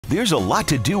There's a lot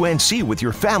to do and see with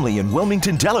your family in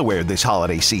Wilmington, Delaware this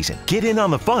holiday season. Get in on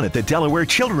the fun at the Delaware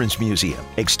Children's Museum.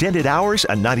 Extended hours,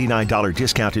 a $99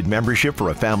 discounted membership for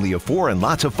a family of 4, and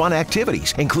lots of fun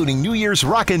activities, including New Year's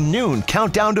Rockin' Noon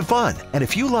Countdown to Fun. And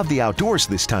if you love the outdoors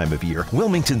this time of year,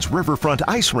 Wilmington's Riverfront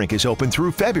Ice Rink is open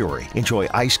through February. Enjoy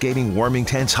ice skating, warming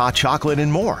tents, hot chocolate,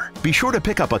 and more. Be sure to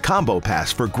pick up a combo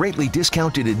pass for greatly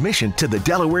discounted admission to the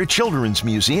Delaware Children's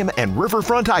Museum and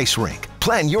Riverfront Ice Rink.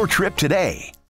 Plan your trip today.